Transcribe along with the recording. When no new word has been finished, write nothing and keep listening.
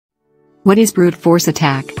What is brute force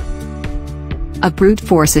attack? A brute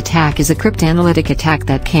force attack is a cryptanalytic attack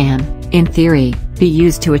that can, in theory, be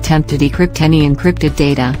used to attempt to decrypt any encrypted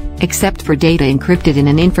data, except for data encrypted in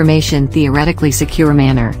an information theoretically secure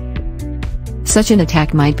manner. Such an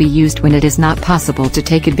attack might be used when it is not possible to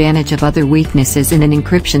take advantage of other weaknesses in an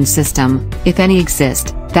encryption system. If any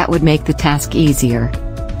exist, that would make the task easier.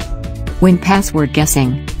 When password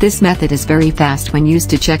guessing, this method is very fast when used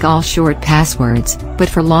to check all short passwords, but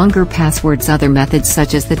for longer passwords other methods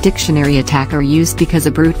such as the dictionary attack are used because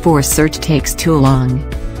a brute force search takes too long.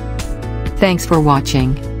 Thanks for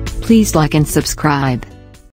watching. Please like and subscribe.